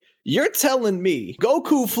You're telling me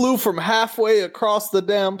Goku flew from halfway across the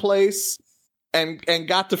damn place and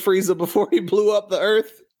got to Frieza before he blew up the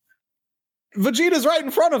Earth? Vegeta's right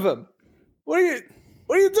in front of him. What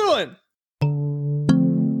are you doing?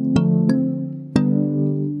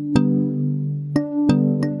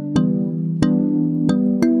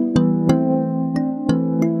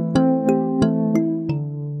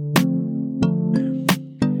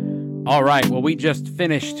 All right, well, we just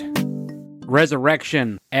finished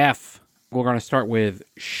Resurrection F. We're going to start with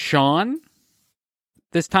Sean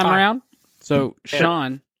this time around. So,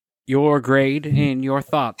 Sean, your grade and your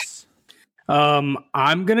thoughts. I'm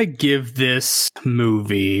going to give this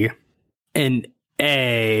movie an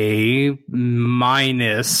A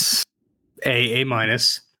minus. A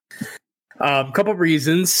minus. Couple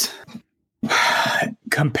reasons.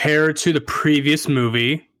 Compared to the previous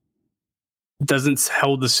movie, doesn't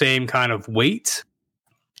hold the same kind of weight.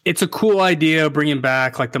 It's a cool idea bringing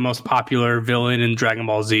back like the most popular villain in Dragon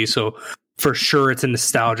Ball Z. So for sure it's a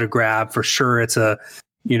nostalgia grab. For sure it's a,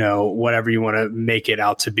 whatever you want to make it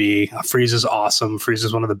out to be. Frieza's awesome.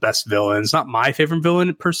 Frieza's one of the best villains. Not my favorite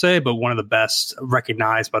villain per se, but one of the best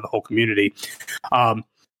recognized by the whole community.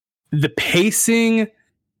 The pacing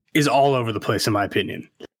is all over the place in my opinion.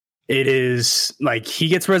 It is like he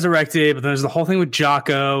gets resurrected, but there's the whole thing with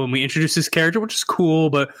Jocko, and we introduce this character, which is cool.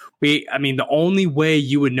 But the only way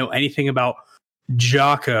you would know anything about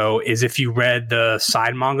Jocko is if you read the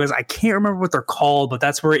side mangas. I can't remember what they're called, but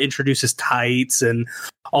that's where it introduces Tights and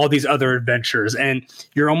all these other adventures. And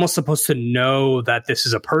you're almost supposed to know that this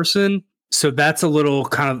is a person. So that's a little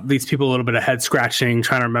kind of leaves people a little bit of head scratching,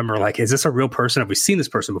 trying to remember, like, is this a real person? Have we seen this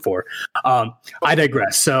person before? I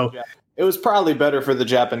digress. So. Yeah. It was probably better for the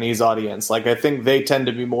Japanese audience. Like, I think they tend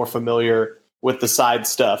to be more familiar with the side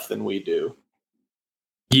stuff than we do.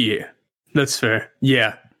 Yeah, that's fair.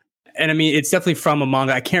 Yeah. And I mean, it's definitely from a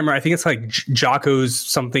manga. I can't remember. I think it's like Jocko's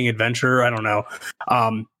something adventure. I don't know.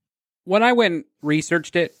 When I went and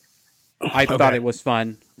researched it, I thought it was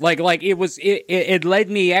fun. Like it led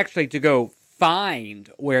me actually to go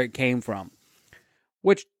find where it came from,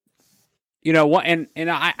 which, what, and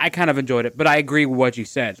I kind of enjoyed it, but I agree with what you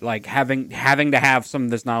said. Like having to have some of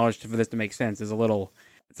this knowledge for this to make sense is a little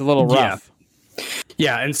rough.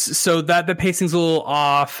 Yeah, and so that the pacing's a little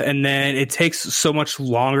off, and then it takes so much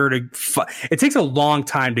longer it takes a long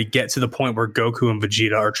time to get to the point where Goku and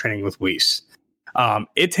Vegeta are training with Whis.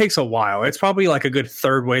 It takes a while. It's probably like a good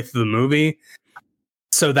third way through the movie.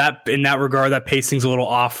 So that in that regard, that pacing's a little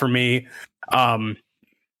off for me.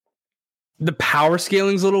 The power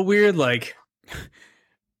scaling's a little weird. Like,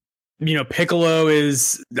 Piccolo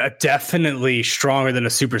is definitely stronger than a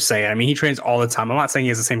Super Saiyan. I mean, he trains all the time. I'm not saying he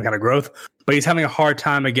has the same kind of growth, but he's having a hard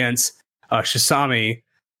time against Shisami.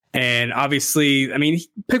 And obviously, I mean,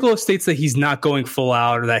 Piccolo states that he's not going full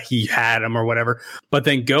out or that he had him or whatever. But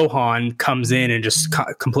then Gohan comes in and just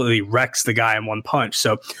completely wrecks the guy in one punch.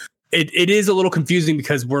 So it is a little confusing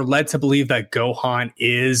because we're led to believe that Gohan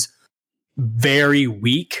is very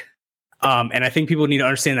weak. And I think people need to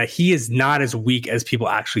understand that he is not as weak as people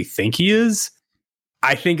actually think he is.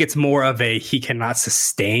 I think it's more of he cannot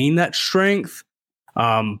sustain that strength.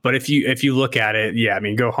 But if you look at it, yeah, I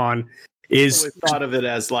mean, Gohan is. I thought of it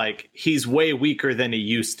as like he's way weaker than he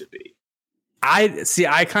used to be.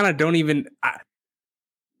 I kind of don't even.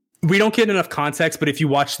 We don't get enough context, but if you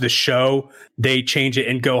watch the show, they change it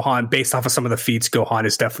in Gohan based off of some of the feats. Gohan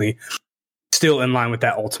is definitely still in line with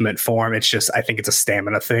that ultimate form. It's just, I think it's a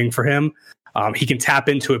stamina thing for him. He can tap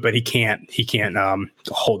into it, but he can't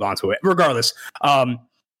hold on to it. Regardless,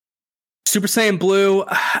 Super Saiyan Blue,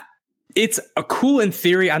 it's a cool in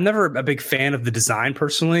theory. I'm never a big fan of the design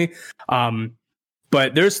personally.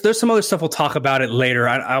 But there's some other stuff we'll talk about it later.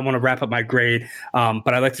 I want to wrap up my grade.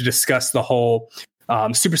 But I'd like to discuss the whole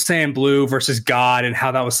Super Saiyan Blue versus God and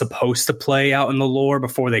how that was supposed to play out in the lore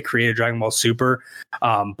before they created Dragon Ball Super.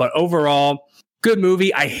 But overall, good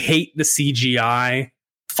movie. I hate the CGI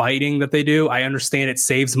fighting that they do. I understand it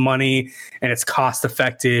saves money and it's cost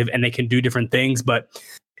effective and they can do different things, but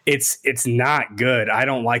it's not good. I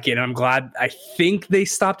don't like it. And I'm glad. I think they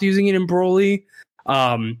stopped using it in Broly.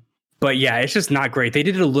 But yeah, it's just not great. They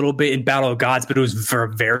did it a little bit in Battle of Gods, but it was for a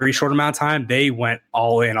very short amount of time. They went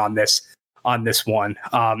all in on this one.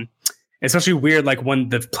 Especially weird, like when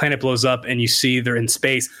the planet blows up and you see they're in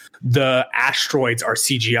space, the asteroids are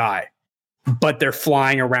CGI, but they're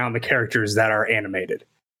flying around the characters that are animated.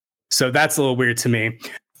 So that's a little weird to me.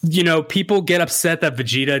 People get upset that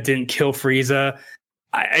Vegeta didn't kill Frieza.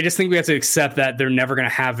 I just think we have to accept that they're never going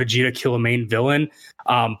to have Vegeta kill a main villain.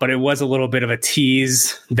 But it was a little bit of a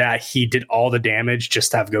tease that he did all the damage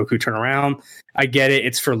just to have Goku turn around. I get it.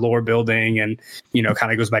 It's for lore building and,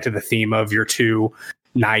 kind of goes back to the theme of you're too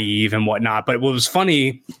naive and whatnot. But what was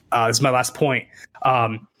funny, this is my last point.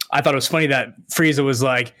 I thought it was funny that Frieza was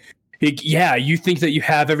like, yeah, you think that you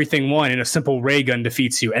have everything won and a simple ray gun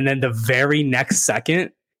defeats you. And then the very next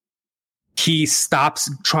second, he stops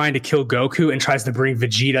trying to kill Goku and tries to bring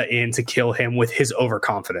Vegeta in to kill him with his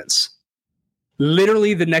overconfidence.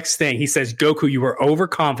 Literally the next thing he says, Goku, you were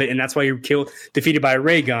overconfident and that's why you're defeated by a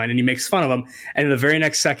ray gun, and he makes fun of him. And the very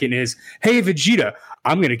next second is, hey, Vegeta,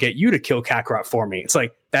 I'm going to get you to kill Kakarot for me. It's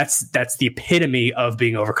like, that's the epitome of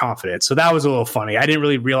being overconfident. So that was a little funny. I didn't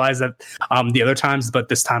really realize that the other times, but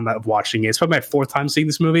this time of watching it, it's probably my fourth time seeing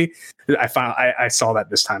this movie. I saw that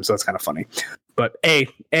this time, so it's kind of funny. But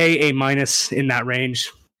A minus in that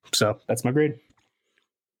range. So that's my grade.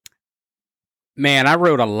 Man, I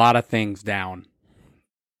wrote a lot of things down.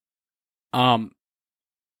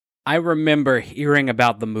 I remember hearing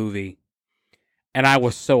about the movie, and I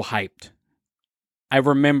was so hyped. I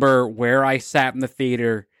remember where I sat in the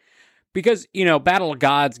theater because, Battle of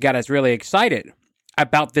Gods got us really excited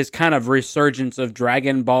about this kind of resurgence of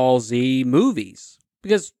Dragon Ball Z movies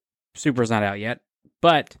because Super's not out yet.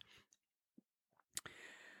 But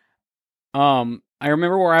I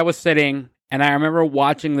remember where I was sitting and I remember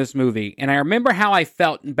watching this movie and I remember how I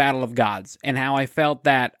felt in Battle of Gods and how I felt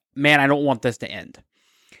that, man, I don't want this to end.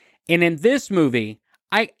 And in this movie,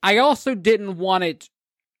 I also didn't want it.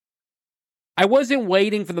 I wasn't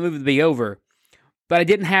waiting for the movie to be over, but I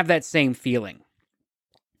didn't have that same feeling.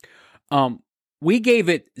 We gave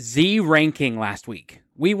it Z ranking last week.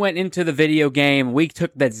 We went into the video game, we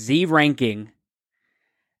took that Z ranking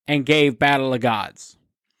and gave Battle of Gods.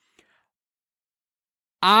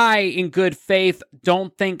 I, in good faith,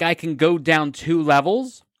 don't think I can go down 2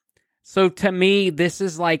 levels. So to me, this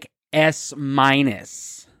is like S-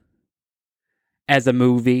 as a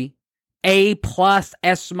movie. A+,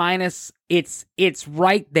 S-, it's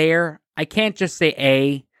right there. I can't just say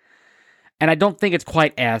A, and I don't think it's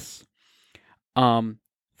quite S.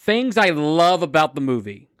 Things I love about the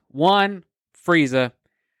movie. 1, Frieza.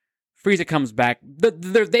 Frieza comes back.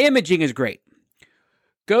 The imaging is great.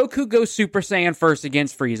 Goku goes Super Saiyan first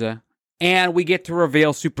against Frieza, and we get to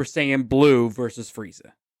reveal Super Saiyan Blue versus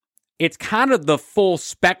Frieza. It's kind of the full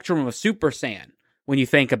spectrum of Super Saiyan when you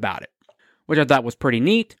think about it, which I thought was pretty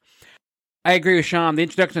neat. I agree with Sean. The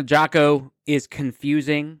introduction of Jaco is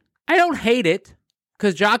confusing. I don't hate it,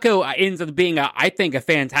 because Jaco ends up being, I think, a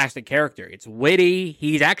fantastic character. It's witty.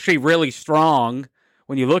 He's actually really strong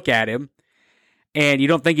when you look at him. And you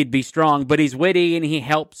don't think he'd be strong, but he's witty and he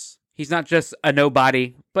helps. He's not just a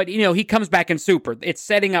nobody. But, he comes back in Super. It's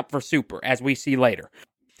setting up for Super, as we see later.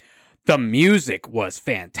 The music was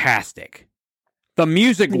fantastic. The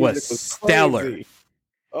music was stellar. Crazy.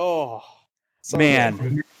 Oh, so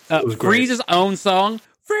man. good. Frieza's own song.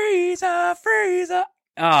 Frieza.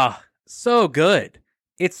 So good.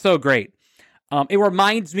 It's so great. It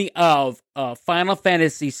reminds me of Final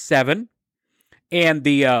Fantasy VII and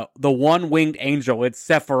the one-winged angel. It's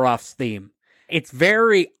Sephiroth's theme. It's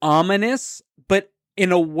very ominous, but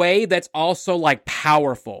in a way that's also like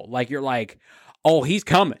powerful. Like you're like, oh, he's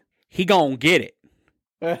coming. He gonna get it.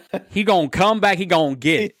 He gonna come back. He gonna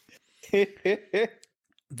get it.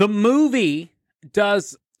 The movie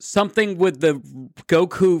does something with the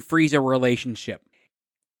Goku-Frieza relationship.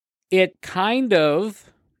 It kind of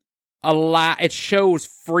it shows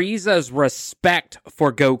Frieza's respect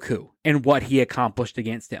for Goku and what he accomplished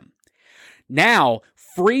against him. Now,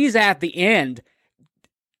 Frieza at the end,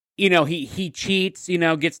 he cheats,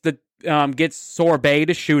 gets Sorbet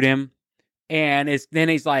to shoot him, and then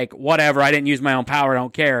he's like, whatever, I didn't use my own power, I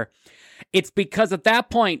don't care. It's because at that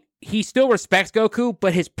point, he still respects Goku,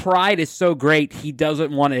 but his pride is so great, he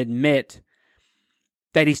doesn't want to admit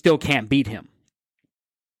that he still can't beat him.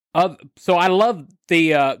 So I love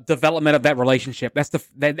the development of that relationship.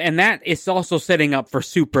 And that is also setting up for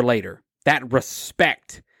Super later. That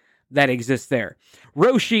respect that exists there.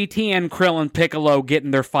 Roshi, Tien, Krillin, Piccolo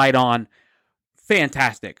getting their fight on.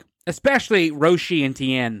 Fantastic. Especially Roshi and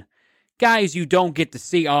Tien. Guys you don't get to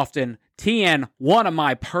see often. Tien, one of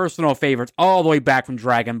my personal favorites, all the way back from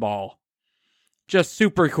Dragon Ball. Just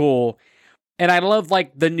super cool. And I love,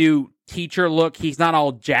 the new teacher look. He's not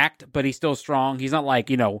all jacked, but he's still strong. He's not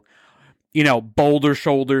boulder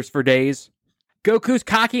shoulders for days. Goku's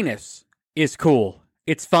cockiness is cool.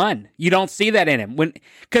 It's fun. You don't see that in him.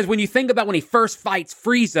 Because when you think about when he first fights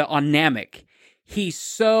Frieza on Namek, he's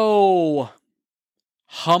so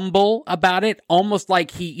humble about it, almost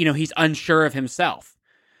like he's unsure of himself.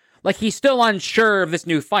 Like, he's still unsure of this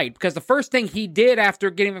new fight, because the first thing he did after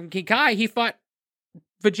getting from King Kai, he fought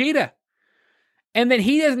Vegeta. And then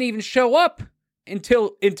he doesn't even show up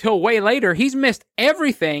until way later. He's missed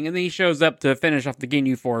everything, and then he shows up to finish off the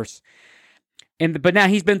Ginyu Force. But now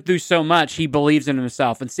he's been through so much, he believes in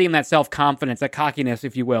himself, and seeing that self-confidence, that cockiness,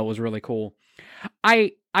 if you will, was really cool.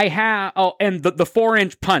 And the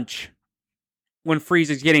 4-inch punch when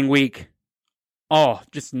Frieza's getting weak. Oh,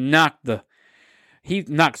 just he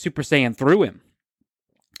knocked Super Saiyan through him.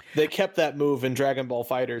 They kept that move in Dragon Ball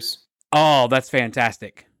FighterZ. Oh, that's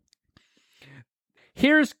fantastic.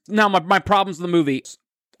 Here's now my problems with the movie.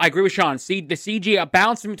 I agree with Sean. See, the CGI,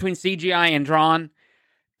 bouncing between CGI and drawn,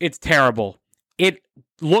 it's terrible. It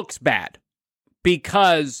looks bad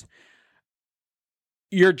because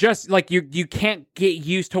you're just like, you can't get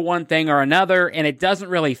used to one thing or another, and it doesn't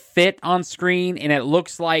really fit on screen, and it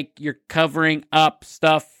looks like you're covering up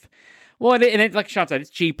stuff. Well, like Sean said, it's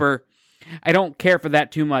cheaper. I don't care for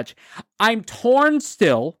that too much. I'm torn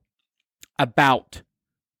still about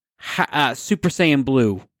Super Saiyan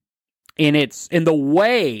Blue in the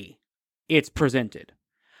way it's presented.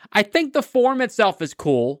 I think the form itself is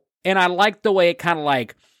cool, and I like the way it kind of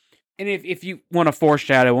like, and if you want to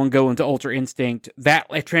foreshadow and go into Ultra Instinct, that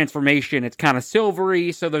transformation, it's kind of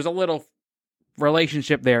silvery, so there's a little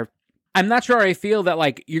relationship there. I'm not sure I feel that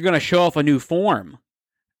like you're going to show off a new form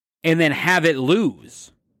and then have it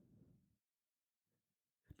lose.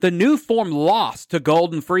 The new form lost to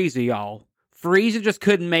Golden Frieza, y'all. Frieza just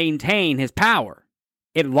couldn't maintain his power.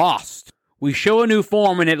 It lost. We show a new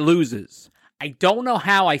form and it loses. I don't know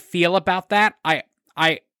how I feel about that.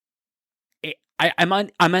 I'm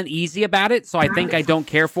uneasy about it, so I think I don't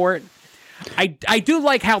care for it. I do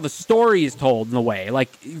like how the story is told in a way.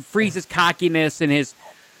 Like, Frieza's cockiness and his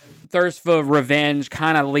thirst for revenge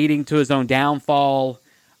kind of leading to his own downfall.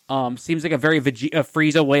 Seems like a very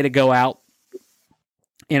Frieza way to go out,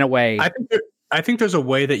 in a way. I think there's a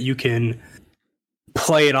way that you can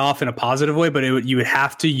play it off in a positive way, but you would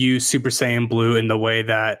have to use Super Saiyan Blue in the way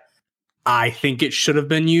that I think it should have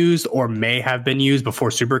been used or may have been used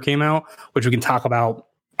before Super came out, which we can talk about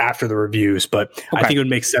after the reviews. But okay. I think it would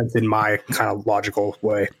make sense in my kind of logical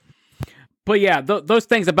way. But yeah, those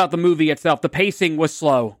things about the movie itself, the pacing was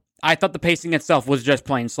slow. I thought the pacing itself was just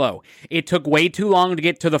plain slow. It took way too long to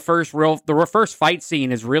get to the first fight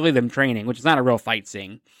scene is really them training, which is not a real fight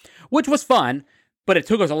scene, which was fun, but it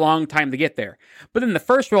took us a long time to get there. But then the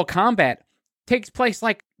first real combat takes place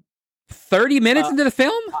like 30 minutes into the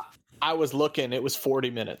film? I was looking, it was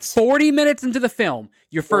 40 minutes. 40 minutes into the film,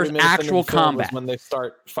 your first actual combat. When they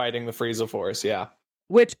start fighting the Frieza Force, yeah.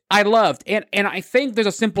 Which I loved, and I think there's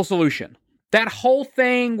a simple solution. That whole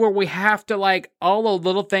thing where we have to, like, all the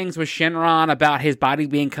little things with Shenron about his body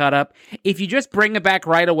being cut up, if you just bring it back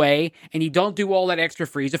right away, and you don't do all that extra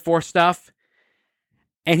Frieza Force stuff,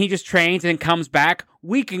 and he just trains and comes back,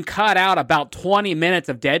 we can cut out about 20 minutes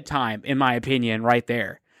of dead time, in my opinion, right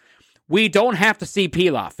there. We don't have to see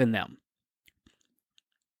Pilaf in them.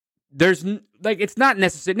 There's, like, it's not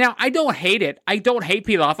necessary. Now, I don't hate it. I don't hate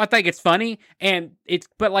Pilaf. I think it's funny,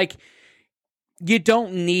 but, like, you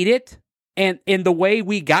don't need it. And the way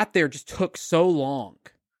we got there just took so long.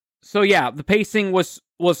 So yeah, the pacing was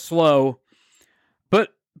slow. But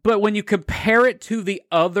when you compare it to the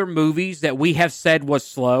other movies that we have said was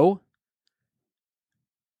slow,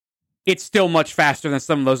 it's still much faster than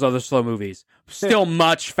some of those other slow movies. Still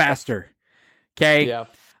much faster. Okay? Yeah.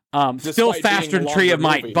 Still faster than Tree of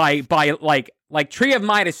Might by like Tree of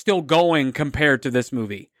Might is still going compared to this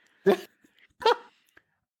movie.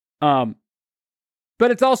 But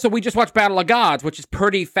it's also, we just watched Battle of Gods, which is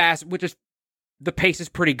pretty fast, the pace is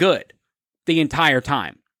pretty good the entire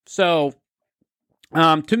time. So,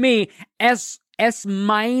 to me, S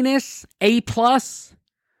minus, A plus.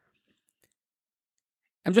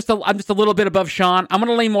 I'm just a little bit above Sean. I'm going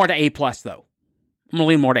to lean more to A plus, though. I'm going to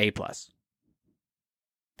lean more to A plus.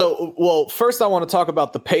 So, well, first I want to talk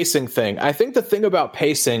about the pacing thing. I think the thing about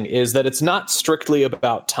pacing is that it's not strictly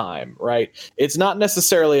about time, right? It's not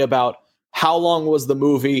necessarily about how long was the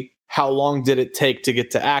movie, how long did it take to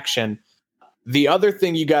get to action. The other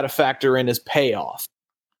thing you got to factor in is payoff,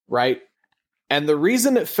 right? And the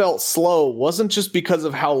reason it felt slow wasn't just because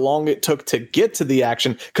of how long it took to get to the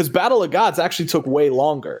action, because Battle of Gods actually took way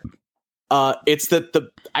longer. It's that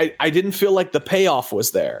I didn't feel like the payoff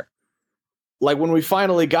was there. Like, when we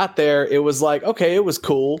finally got there, it was like, okay, it was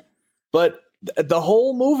cool. But the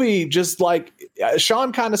whole movie, just like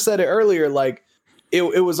Sean kind of said it earlier, like,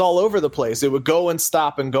 it was all over the place. It would go and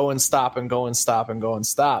stop and go and stop and go and stop and go and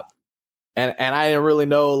stop. And I didn't really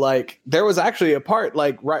know, like, there was actually a part,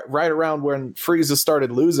 like, right around when Frieza started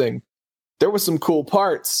losing, there was some cool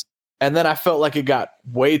parts. And then I felt like it got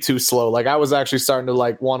way too slow. Like I was actually starting to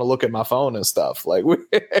like want to look at my phone and stuff. Like,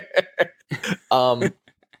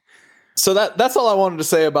 so that's all I wanted to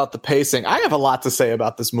say about the pacing. I have a lot to say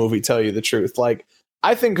about this movie, tell you the truth. Like,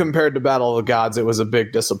 I think compared to Battle of the Gods, it was a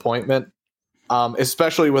big disappointment,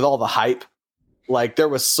 especially with all the hype. Like, there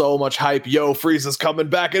was so much hype. Yo, Frieza's coming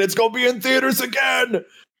back and it's going to be in theaters again.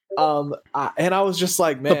 And I was just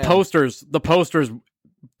like, man. The posters,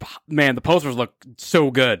 man, the posters look so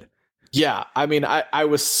good. Yeah, I mean, I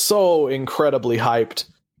was so incredibly hyped,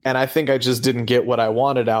 and I think I just didn't get what I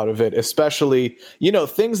wanted out of it, especially,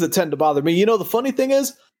 things that tend to bother me. The funny thing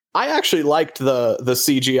is, I actually liked the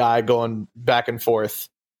CGI going back and forth.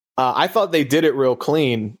 I thought they did it real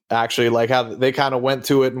clean, actually, like how they kind of went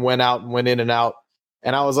to it and went out and went in and out.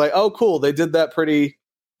 And I was like, oh, cool. They did that pretty,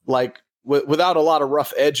 like, without a lot of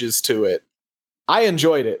rough edges to it. I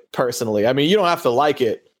enjoyed it, personally. I mean, you don't have to like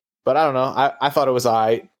it, but I don't know. I thought it was all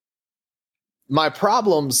right. My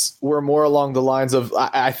problems were more along the lines of,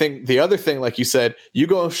 I think the other thing, like you said, you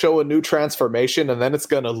go show a new transformation and then it's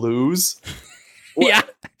going to lose. Yeah.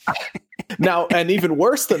 Now, and even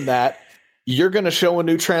worse than that, you're going to show a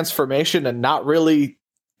new transformation and not really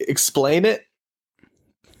explain it.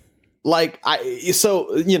 Like,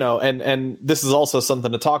 and this is also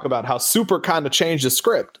something to talk about, how Super kind of changed the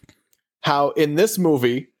script. How in this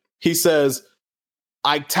movie, he says,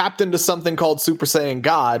 I tapped into something called Super Saiyan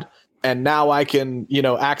God, and now I can,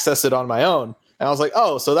 access it on my own. And I was like,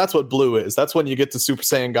 oh, so that's what Blue is. That's when you get to Super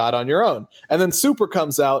Saiyan God on your own. And then Super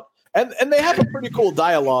comes out, and they have a pretty cool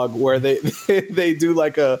dialogue where they do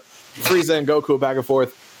like a Frieza and Goku back and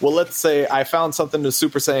forth. Well, let's say I found something to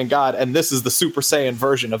Super Saiyan God, and this is the Super Saiyan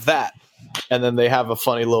version of that. And then they have a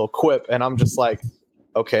funny little quip, and I'm just like,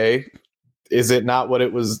 okay, is it not what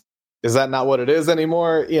it was? Is that not what it is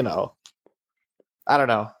anymore? I don't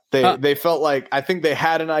know. They felt like, I think they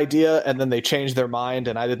had an idea and then they changed their mind,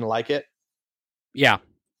 and I didn't like it. Yeah,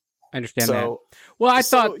 I understand that. Well, I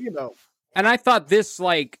thought, and I thought this,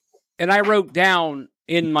 like, and I wrote down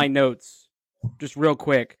in my notes, just real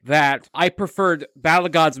quick, that I preferred Battle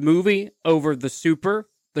of Gods movie over the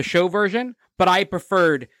show version, but I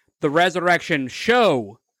preferred the Resurrection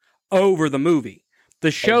show over the movie.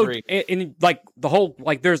 The show, in like the whole,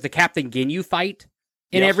 like there's the Captain Ginyu fight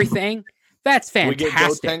and everything. That's fantastic. We get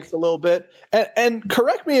Ghost Tanks a little bit. And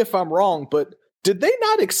correct me if I'm wrong, but did they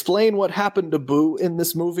not explain what happened to Boo in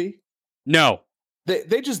this movie? No.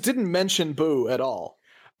 They just didn't mention Boo at all.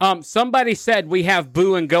 Somebody said we have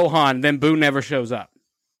Boo and Gohan, then Boo never shows up.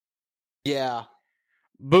 Yeah.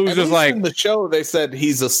 Boo's just like, in the show they said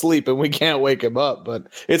he's asleep and we can't wake him up, but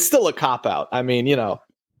it's still a cop-out. I mean,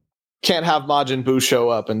 can't have Majin Buu show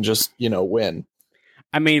up and just, win.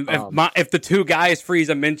 I mean, if the two guys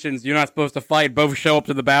Frieza mentions you're not supposed to fight both show up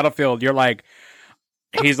to the battlefield, you're like,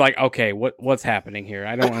 he's like, okay, what's happening here?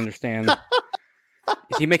 I don't understand.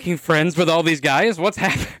 Is he making friends with all these guys? What's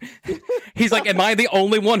happening? He's like, am I the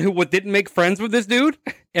only one who didn't make friends with this dude?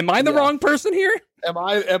 Am I the wrong person here? Am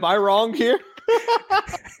I wrong here?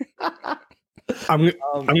 I'm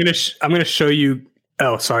gonna show you.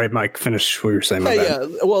 Oh, sorry, Mike. Finish what you were saying. Yeah.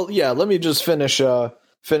 Well, yeah. Let me just finish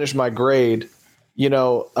my grade.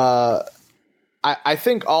 I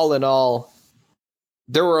think all in all,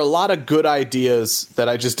 there were a lot of good ideas that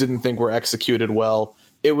I just didn't think were executed well.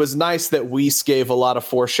 It was nice that Whis gave a lot of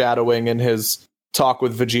foreshadowing in his talk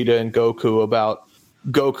with Vegeta and Goku about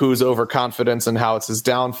Goku's overconfidence and how it's his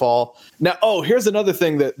downfall. Now, here's another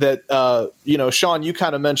thing that Sean, you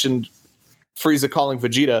kind of mentioned Frieza calling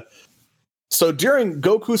Vegeta. So during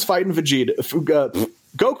Goku's fighting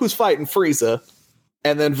Goku's fighting Frieza,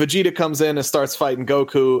 and then Vegeta comes in and starts fighting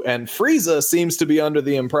Goku, and Frieza seems to be under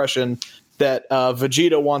the impression that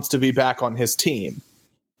Vegeta wants to be back on his team.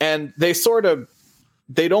 And they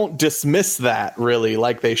don't dismiss that really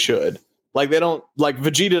like they should. Like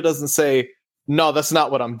Vegeta doesn't say, no, that's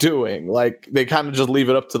not what I'm doing. Like, they kind of just leave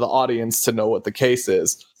it up to the audience to know what the case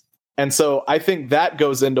is. And so I think that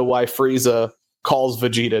goes into why Frieza calls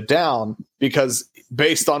Vegeta down, because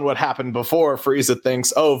based on what happened before, Frieza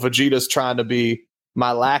thinks, Vegeta's trying to be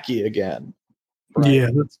my lackey again. Right? Yeah,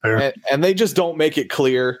 that's fair. And they just don't make it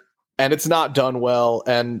clear, and it's not done well.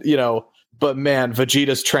 And, but man,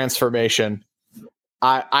 Vegeta's transformation,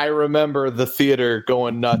 I remember the theater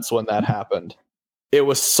going nuts when that happened. It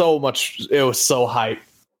was so hype.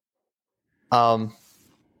 So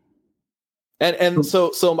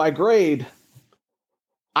my grade,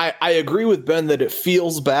 I agree with Ben that it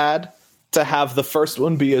feels bad to have the first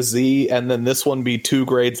one be a Z and then this one be 2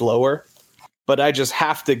 grades lower, but I just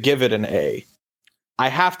have to give it an A. I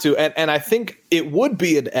have to, and I think it would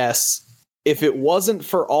be an S if it wasn't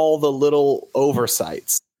for all the little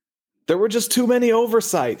oversights. There were just too many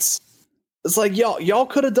oversights. It's like, y'all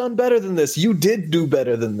could have done better than this. You did do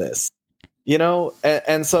better than this, you know?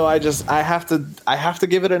 And so I have to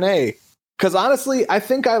give it an A. Because honestly, I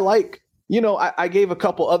think I like, you know, I gave a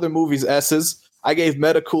couple other movies S's. I gave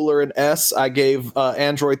Metacooler an S. I gave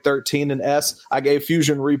Android 13 an S. I gave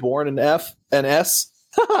Fusion Reborn an S.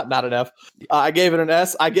 Not an F. I gave it an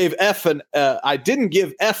S. I gave I didn't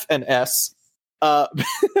give F an S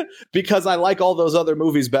because I like all those other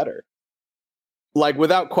movies better. Like,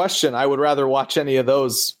 without question, I would rather watch any of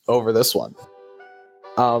those over this one.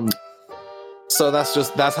 So that's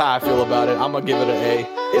how I feel about it. I'm gonna give it an A.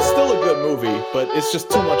 It's still a good movie, but it's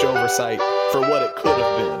just too much oversight for what it could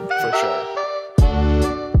have been, for sure.